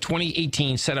Act of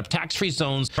 2018 set up tax-free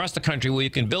zones across the country where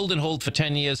you can build and hold for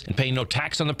 10 years and pay no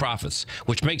tax on the profits,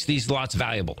 which makes these lots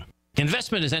valuable. The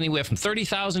investment is anywhere from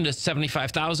 $30,000 to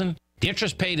 $75,000. The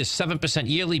interest paid is 7%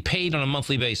 yearly, paid on a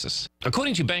monthly basis.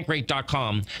 According to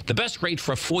Bankrate.com, the best rate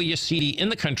for a 4-year CD in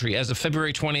the country as of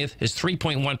February 20th is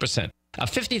 3.1%. A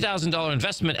 $50,000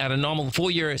 investment at a normal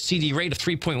 4-year CD rate of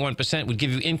 3.1% would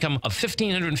give you income of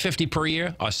 $1,550 per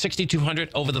year, or $6,200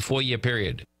 over the 4-year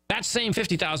period. That same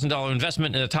 $50,000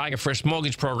 investment in the Tiger First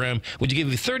Mortgage Program would give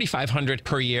you $3,500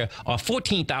 per year, or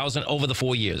 $14,000 over the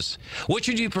 4 years. Which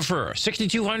would you prefer,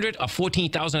 $6,200 or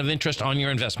 $14,000 of interest on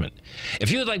your investment? If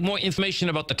you would like more information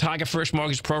about the Tiger First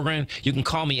Mortgage Program, you can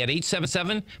call me at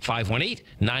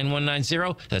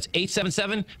 877-518-9190. That's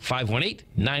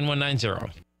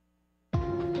 877-518-9190.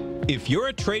 If you're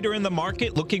a trader in the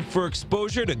market looking for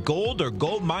exposure to gold or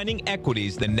gold mining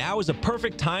equities, then now is a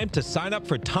perfect time to sign up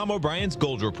for Tom O'Brien's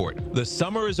Gold Report. The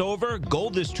summer is over,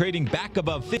 gold is trading back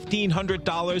above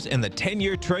 $1,500, and the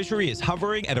 10-year Treasury is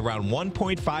hovering at around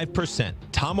 1.5%.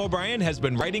 Tom O'Brien has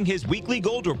been writing his weekly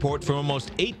gold report for almost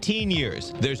 18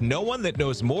 years. There's no one that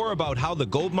knows more about how the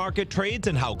gold market trades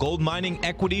and how gold mining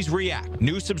equities react.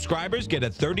 New subscribers get a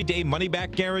 30-day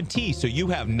money-back guarantee, so you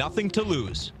have nothing to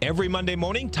lose. Every Monday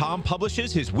morning, Tom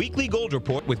publishes his weekly gold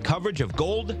report with coverage of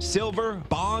gold, silver,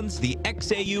 bonds, the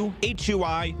XAU,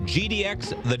 HUI,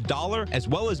 GDX, the dollar, as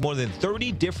well as more than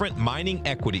 30 different mining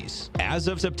equities. As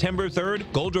of September 3rd,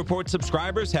 Gold Report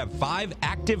subscribers have 5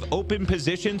 active open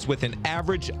positions with an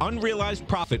average unrealized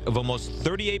profit of almost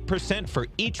 38% for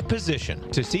each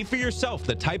position. To see for yourself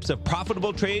the types of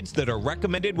profitable trades that are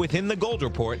recommended within the Gold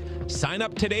Report, sign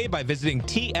up today by visiting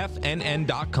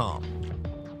TFNN.com.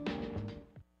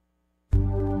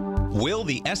 Will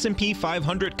the S&P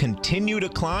 500 continue to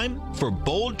climb? For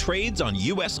bold trades on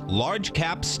U.S.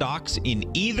 large-cap stocks in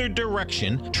either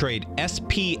direction, trade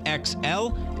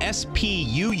SPXL,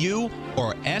 SPUU,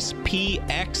 or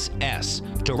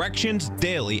SPXS. Directions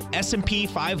Daily S&P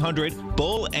 500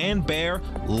 Bull and Bear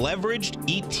Leveraged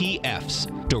ETFs.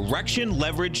 Direction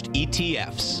Leveraged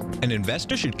ETFs. An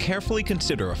investor should carefully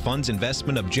consider a fund's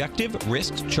investment objective,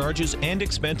 risks, charges, and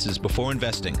expenses before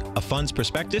investing. A fund's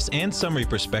prospectus and summary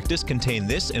prospectus contain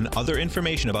this and other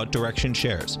information about Direction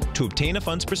shares. To obtain a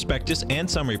fund's prospectus and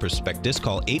summary prospectus,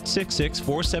 call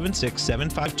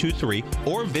 866-476-7523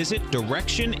 or visit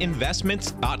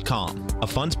directioninvestments.com. A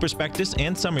fund's prospectus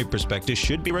and summary prospectus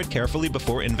should be read carefully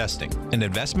before investing. An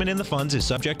investment in the funds is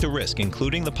subject to risk,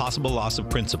 including the possible loss of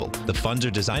principal. The funds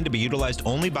are designed to be utilized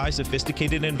only by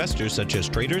sophisticated investors such as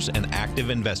traders and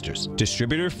active investors.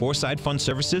 Distributor Foreside Fund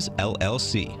Services,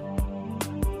 LLC.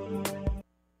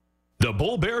 The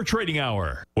Bull Bear Trading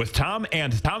Hour with Tom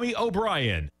and Tommy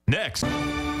O'Brien. Next.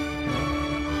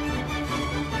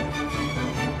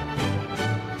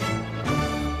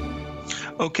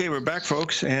 Okay, we're back,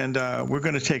 folks, and we're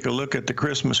going to take a look at the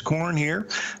Christmas corn here.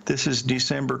 This is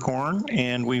December corn,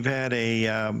 and we've had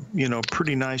a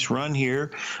pretty nice run here.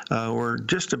 We're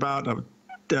just about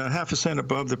half a cent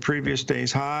above the previous day's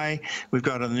high. We've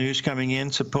got the news coming in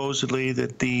supposedly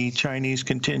that the Chinese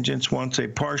contingents wants a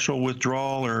partial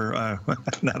withdrawal, or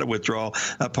not a withdrawal,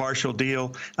 a partial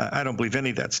deal. I don't believe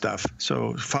any of that stuff.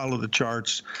 So follow the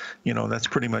charts. That's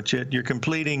pretty much it. You're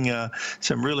completing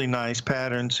some really nice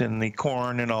patterns in the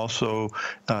corn, and also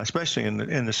especially in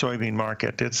the soybean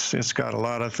market. It's got a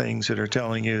lot of things that are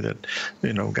telling you that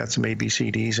got some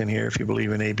ABCDs in here. If you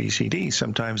believe in ABCDs,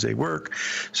 sometimes they work,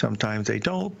 sometimes they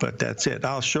don't. But that's it.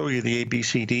 I'll show you the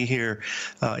ABCD here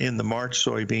in the March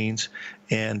soybeans,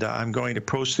 and I'm going to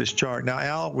post this chart. Now,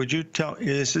 Al, would you tell,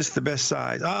 is this the best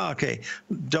size? Okay,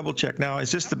 double check. Now,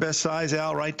 is this the best size,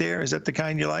 Al, right there? Is that the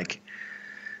kind you like?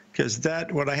 Because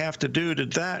what I have to do to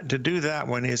do that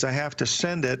one is I have to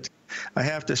send it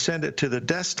to the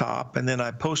desktop, and then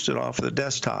I post it off the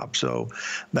desktop. So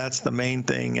that's the main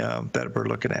thing that we're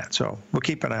looking at. So we'll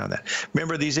keep an eye on that.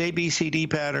 Remember, these ABCD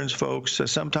patterns, folks,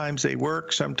 sometimes they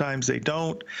work, sometimes they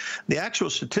don't. The actual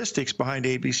statistics behind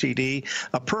ABCD,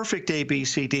 a perfect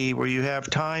ABCD where you have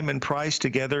time and price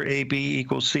together, AB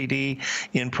equals CD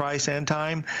in price and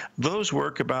time, those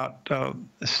work about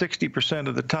 60%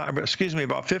 of the time, about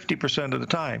 50% of the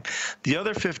time. The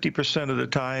other 50% of the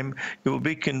time, it will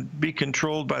be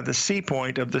controlled by the C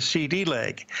point of the CD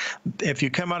leg. If you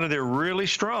come out of there really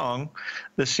strong,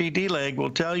 the CD leg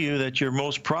will tell you that you're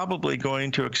most probably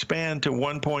going to expand to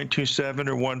 1.27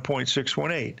 or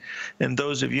 1.618. And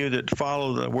those of you that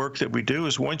follow the work that we do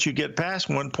is once you get past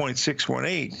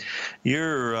 1.618,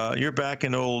 you're back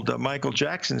in old Michael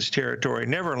Jackson's territory,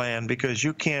 Neverland, because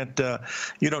you can't,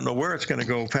 you don't know where it's going to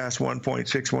go past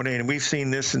 1.618. And we've seen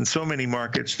this in so many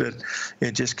markets that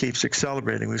it just keeps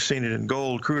accelerating. We've seen it in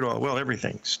gold, crude oil, well,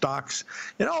 everything, stocks.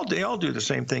 They all do the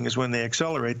same thing as when they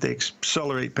accelerate. They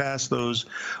accelerate past those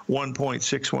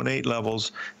 1.618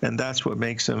 levels, and that's what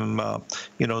makes them,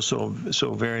 so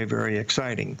very, very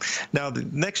exciting. Now, the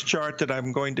next chart that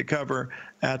I'm going to cover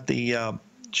at the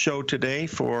show today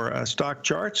for stock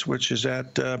charts, which is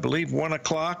at, I believe, 1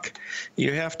 o'clock.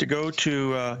 You have to go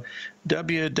to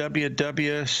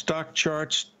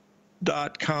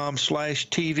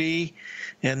www.stockcharts.com/TV,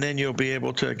 and then you'll be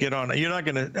able to get on it. You're not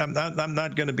going to, I'm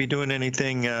not going to be doing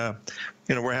anything,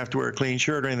 where I have to wear a clean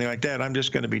shirt or anything like that. I'm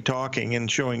just going to be talking and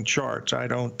showing charts. I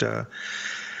don't,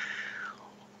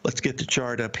 Let's get the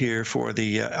chart up here for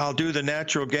the, I'll do the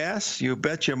natural gas. You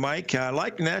betcha, Mike. I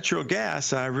like natural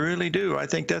gas. I really do. I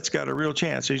think that's got a real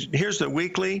chance. Here's the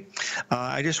weekly.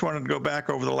 I just wanted to go back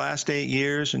over the last 8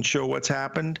 years and show what's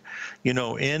happened, you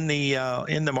know, in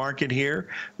the market here.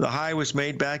 The high was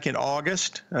made back in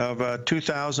August of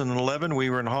 2011. We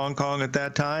were in Hong Kong at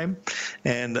that time,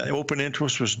 and open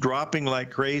interest was dropping like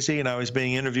crazy, and I was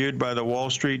being interviewed by the Wall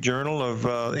Street Journal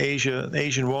of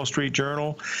Asian Wall Street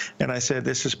Journal, and I said,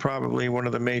 this is probably one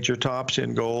of the major tops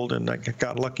in gold, and I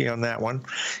got lucky on that one.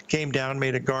 Came down,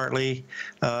 made a Gartley.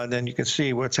 Then you can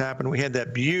see what's happened. We had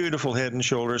that beautiful head and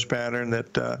shoulders pattern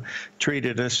that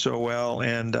treated us so well,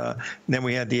 and then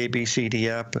we had the ABCD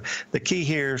up. The key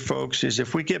here, folks, is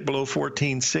if we get below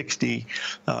 1460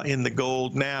 in the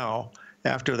gold now,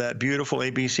 after that beautiful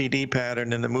ABCD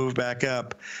pattern and the move back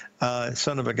up,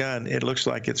 son of a gun, it looks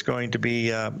like it's going to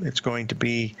be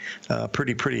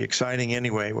pretty exciting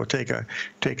anyway. We'll take a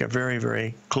very,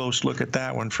 very close look at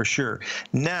that one for sure.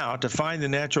 Now to find the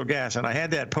natural gas, and I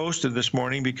had that posted this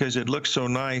morning because it looks so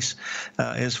nice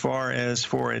as far as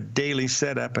for a daily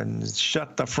setup and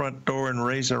shut the front door and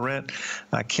raise the rent.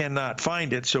 I cannot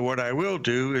find it, so what I will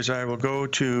do is I will go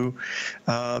to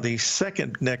the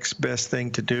second next best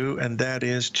thing to do, and that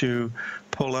is to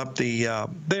pull up the,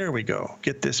 there we go,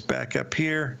 get this back up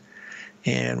here,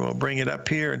 and we'll bring it up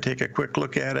here and take a quick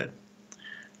look at it.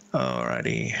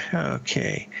 Alrighty,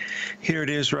 okay, here it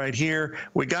is right here.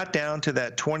 We got down to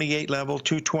that 28 level,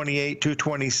 228,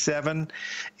 227,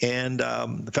 and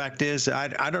the fact is,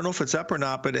 I don't know if it's up or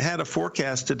not, but it had a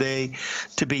forecast today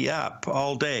to be up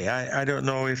all day. I don't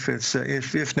know if it's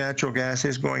if natural gas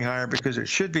is going higher, because it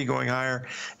should be going higher,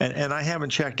 and I haven't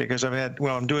checked it because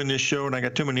I'm doing this show and I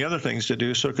got too many other things to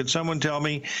do. So could someone tell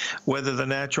me whether the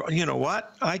natural, you know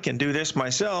what, I can do this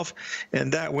myself,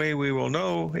 and that way we will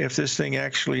know if this thing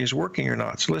actually is working or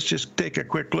not. So let's just take a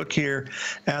quick look here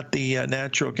at the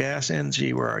natural gas.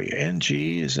 NG, where are you? NG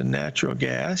is a natural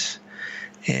gas,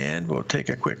 and we'll take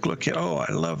a quick look at, oh,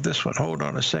 I love this one. Hold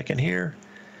on a second here.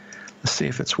 Let's see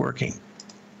if it's working.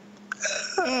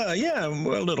 Yeah, a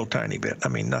little tiny bit. I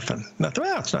mean, nothing.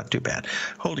 Well, it's not too bad.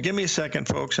 Give me a second,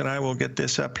 folks, and I will get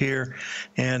this up here,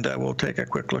 and we'll take a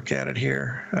quick look at it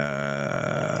here.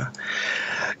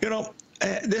 You know,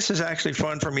 this is actually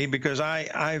fun for me because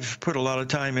I've put a lot of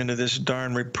time into this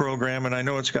darn program, and I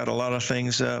know it's got a lot of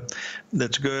things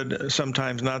that's good,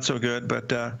 sometimes not so good,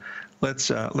 but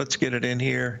let's get it in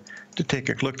here to take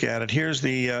a look at it. Here's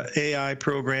the AI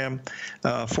program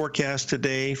forecast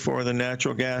today for the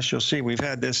natural gas. You'll see we've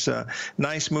had this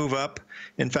nice move up.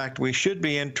 In fact, we should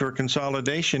be into a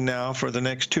consolidation now for the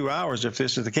next 2 hours if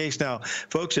this is the case. Now,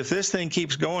 folks, if this thing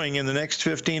keeps going in the next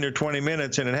 15 or 20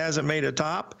 minutes and it hasn't made a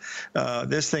top,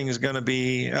 this thing is going to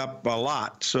be up a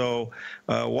lot. So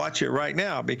watch it right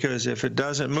now, because if it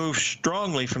doesn't move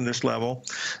strongly from this level,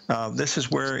 this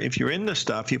is where, if you're in the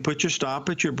stuff, you put your stop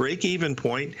at your break-even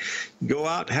point, go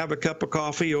out, have a cup of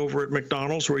coffee over at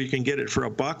McDonald's where you can get it for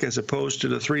 $1 as opposed to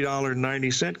the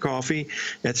 $3.90 coffee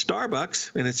at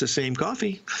Starbucks, and it's the same coffee.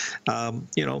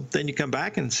 You know, then you come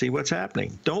back and see what's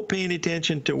happening. Don't pay any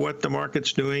attention to what the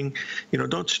market's doing. You know,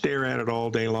 don't stare at it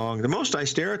all day long. The most I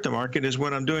stare at the market is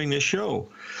when I'm doing this show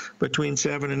between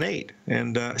 7 and 8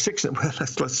 and 6.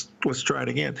 Let's try it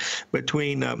again.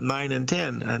 Between 9 and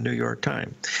 10 New York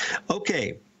time.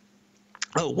 Okay.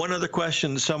 Oh, one other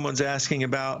question someone's asking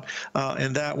about,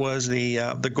 and that was the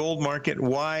gold market.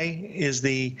 Why is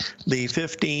the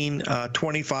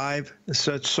 1525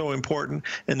 so important?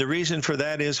 And the reason for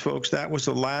that is, folks, that was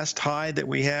the last high that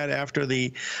we had after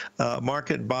the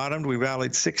market bottomed. We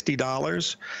rallied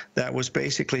 $60. That was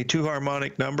basically two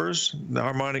harmonic numbers. The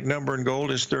harmonic number in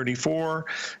gold is 34,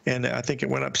 and I think it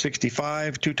went up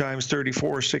 65. 2 times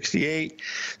 34 is 68.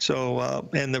 So,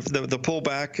 and the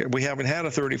pullback, we haven't had a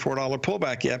 $34 pullback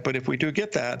yet, but if we do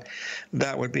get that,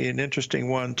 that would be an interesting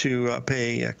one to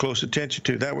pay close attention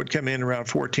to. That would come in around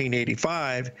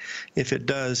 1485 if it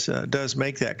does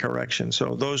make that correction.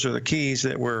 So those are the keys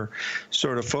that we're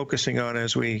sort of focusing on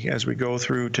as we go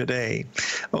through today.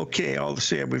 Okay, let's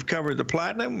see. We've covered the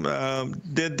platinum.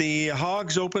 Did the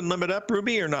hogs open limit up,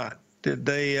 Ruby, or not? Did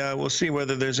they? We'll see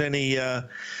whether there's any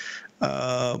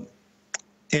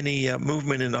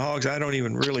movement in the hogs. I don't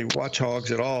even really watch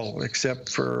hogs at all, except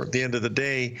for the end of the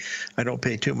day. I don't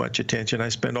pay too much attention. I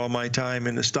spend all my time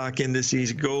in the stock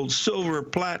indices, gold, silver,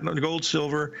 platinum, gold,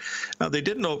 silver. They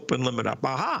didn't open limit up.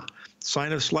 Aha!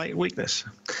 Sign of slight weakness.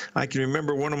 I can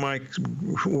remember one of my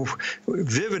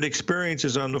vivid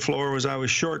experiences on the floor was I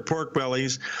was short pork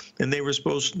bellies, and they were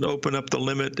supposed to open up the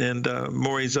limit, and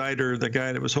Maury Zeider, the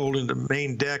guy that was holding the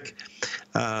main deck,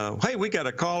 hey, we got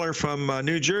a caller from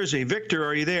New Jersey. Victor,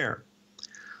 are you there?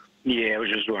 Yeah, I was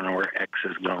just wondering where X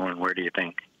is going. Where do you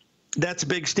think? That's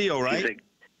big steel, right?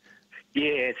 Yeah,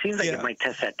 it seems like it might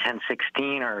test at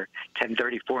 1016 or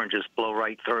 1034 and just blow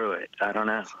right through it. I don't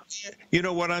know. You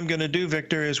know what I'm going to do,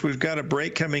 Victor, is we've got a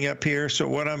break coming up here. So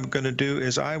what I'm going to do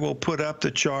is I will put up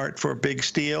the chart for big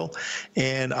steel,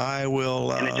 and I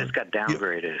will. And it just got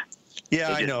downgraded.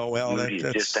 Yeah, I know. Well,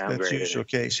 that's the usual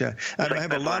case. Yeah, I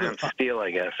have a lot of steel.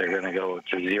 I guess they're going to go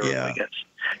to zero. Yeah. I guess.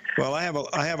 Well, I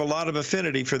have a lot of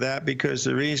affinity for that, because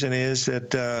the reason is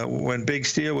that when Big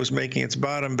Steel was making its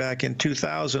bottom back in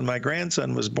 2000, my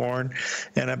grandson was born,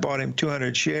 and I bought him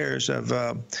 200 shares of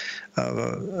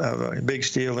Big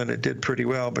Steel, and it did pretty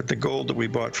well. But the gold that we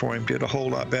bought for him did a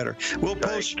whole lot better. We'll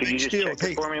post Big Steel.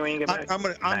 Hey, for me when you get back? I'm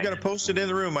going to post it in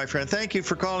the room, my friend. Thank you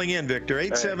for calling in, Victor.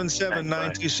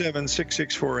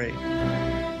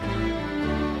 877-927-6648.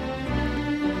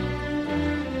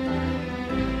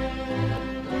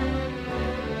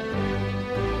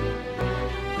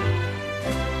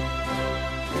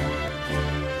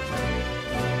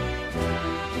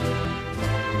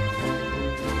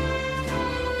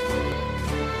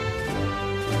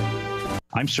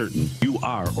 I'm certain you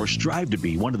are or strive to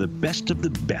be one of the best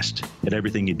at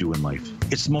everything you do in life.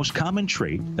 It's the most common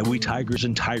trait that we tigers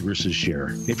and tigresses share.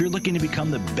 If you're looking to become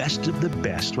the best of the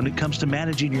best when it comes to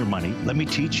managing your money, let me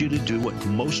teach you to do what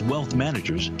most wealth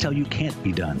managers tell you can't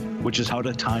be done, which is how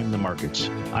to time the markets.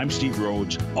 I'm Steve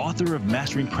Rhodes, author of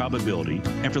Mastering Probability,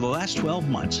 and for the last 12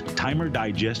 months, Timer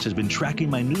Digest has been tracking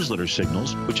my newsletter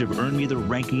signals, which have earned me the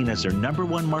ranking as their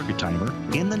 #1 market timer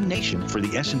in the nation for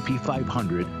the S&P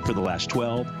 500 for the last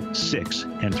 12, 6,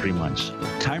 and 3 months.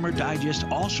 Timer Digest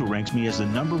also ranks me as the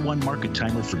 #1 market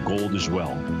timer for gold as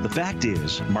well. The fact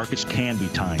is, markets can be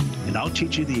timed, and I'll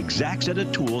teach you the exact set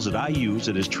of tools that I use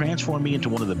that has transformed me into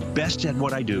one of the best at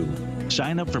what I do.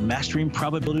 Sign up for Mastering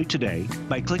Probability today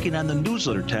by clicking on the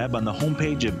newsletter tab on the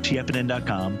homepage of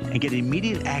TFNN.com and get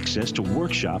immediate access to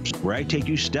workshops where I take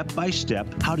you step by step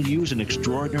how to use an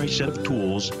extraordinary set of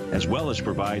tools, as well as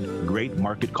provide great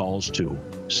market calls too.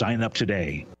 Sign up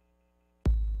today.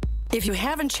 If you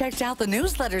haven't checked out the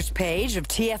newsletters page of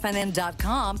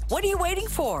TFNN.com, what are you waiting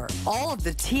for? All of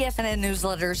the TFNN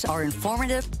newsletters are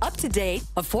informative, up-to-date,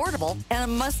 affordable, and a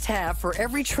must-have for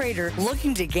every trader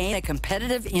looking to gain a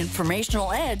competitive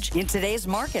informational edge in today's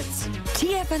markets.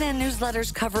 TFNN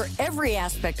newsletters cover every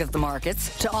aspect of the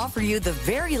markets to offer you the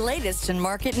very latest in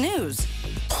market news.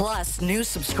 Plus, new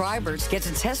subscribers get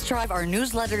to test drive our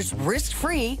newsletters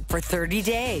risk-free for 30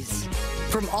 days.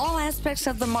 From all aspects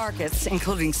of the markets,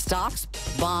 including stocks,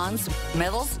 bonds,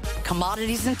 metals,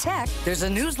 commodities, and tech, there's a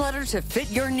newsletter to fit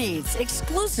your needs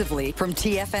exclusively from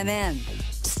TFNN.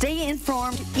 Stay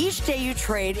informed each day you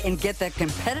trade and get that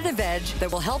competitive edge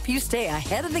that will help you stay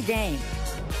ahead of the game.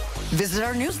 Visit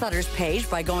our newsletters page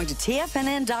by going to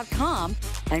TFNN.com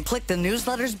and click the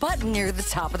newsletters button near the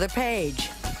top of the page.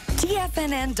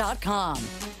 TFNN.com,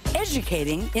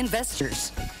 educating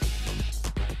investors.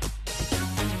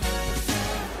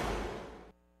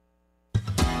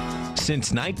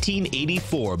 Since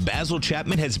 1984, Basil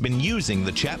Chapman has been using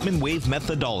the Chapman Wave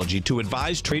methodology to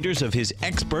advise traders of his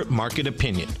expert market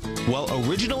opinion. While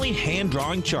originally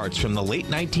hand-drawing charts from the late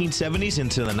 1970s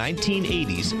into the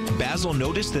 1980s, Basil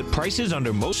noticed that prices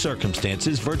under most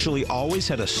circumstances virtually always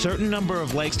had a certain number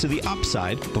of legs to the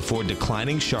upside before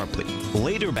declining sharply.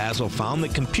 Later, Basil found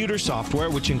that computer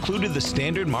software, which included the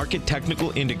standard market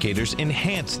technical indicators,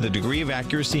 enhanced the degree of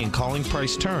accuracy in calling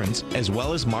price turns, as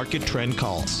well as market trend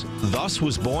calls. Thus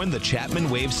was born the Chapman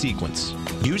Wave sequence.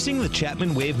 Using the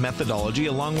Chapman Wave methodology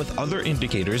along with other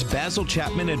indicators, Basil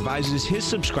Chapman advises his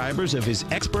subscribers of his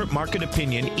expert market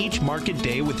opinion each market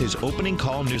day with his opening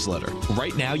call newsletter.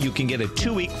 Right now, you can get a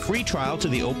 2-week free trial to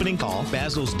the opening call,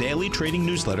 Basil's daily trading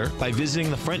newsletter, by visiting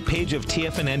the front page of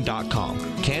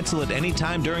TFNN.com. Cancel at any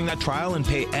time during that trial and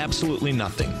pay absolutely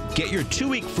nothing. Get your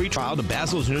 2-week free trial to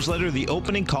Basil's newsletter, The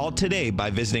Opening Call, today by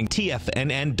visiting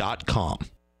TFNN.com.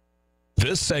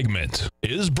 This segment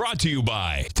is brought to you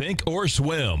by Think or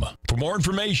Swim. For more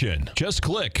information, just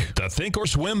click the Think or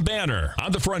Swim banner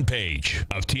on the front page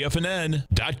of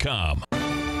TFNN.com.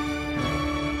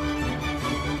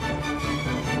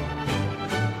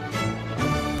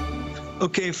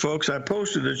 Okay, folks, I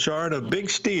posted a chart of Big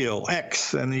Steel,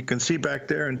 X, and you can see back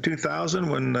there in 2000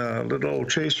 when little old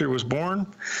Chaser was born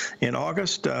in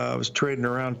August. I was trading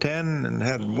around 10 and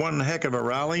had one heck of a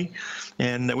rally,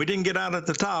 and we didn't get out at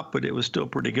the top, but it was still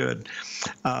pretty good.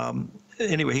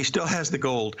 anyway, he still has the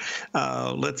gold.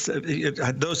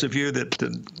 Those of you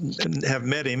that have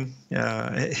met him,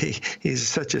 he's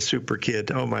such a super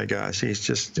kid. Oh my gosh,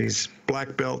 he's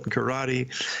black belt in karate,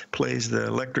 plays the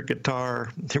electric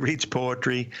guitar, he reads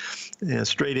poetry,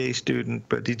 straight A student,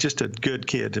 but he's just a good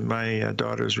kid. And my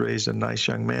daughter's raised a nice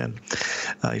young man.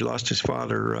 He lost his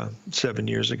father 7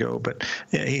 years ago, but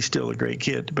yeah, he's still a great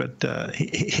kid. But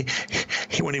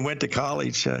when he went to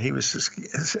college, he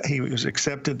was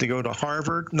accepted to go to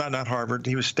Harvard. Not Harvard.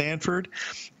 He was Stanford,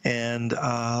 and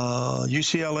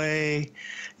UCLA,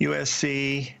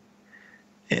 USC,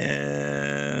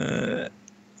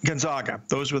 Gonzaga.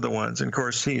 Those were the ones. And of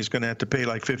course, he's going to have to pay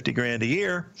like $50,000 a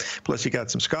year. Plus, he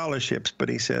got some scholarships. But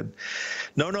he said,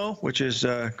 no, which is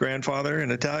grandfather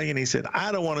in Italian. He said,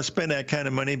 I don't want to spend that kind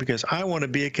of money because I want to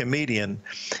be a comedian.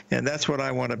 And that's what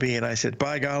I want to be. And I said,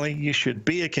 by golly, you should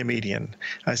be a comedian.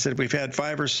 I said, we've had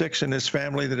 5 or 6 in this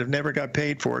family that have never got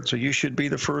paid for it. So you should be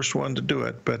the first one to do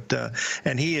it. But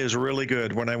and he is really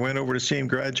good. When I went over to see him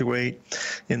graduate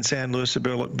in San Luis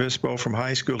Obispo from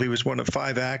high school, he was one of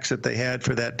 5 acts that they had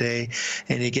for that day,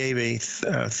 and he gave a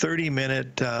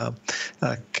 30-minute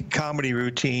comedy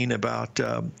routine about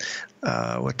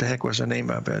what the heck was the name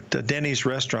of it? Denny's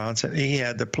Restaurants, and he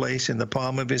had the place in the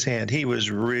palm of his hand. He was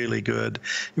really good.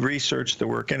 He researched the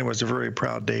work, and it was a very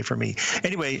proud day for me.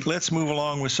 Anyway, let's move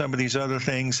along with some of these other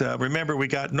things. Remember, we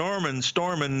got Norman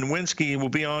Storman Winsky will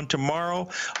be on tomorrow.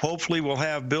 Hopefully, we'll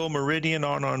have Bill Meridian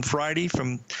on Friday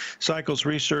from Cycles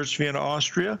Research, Vienna,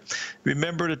 Austria.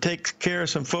 Remember to take care of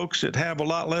some folks that have a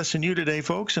lot less than you today,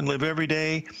 folks, and live every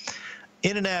day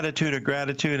in an attitude of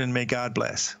gratitude, and may God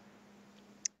bless.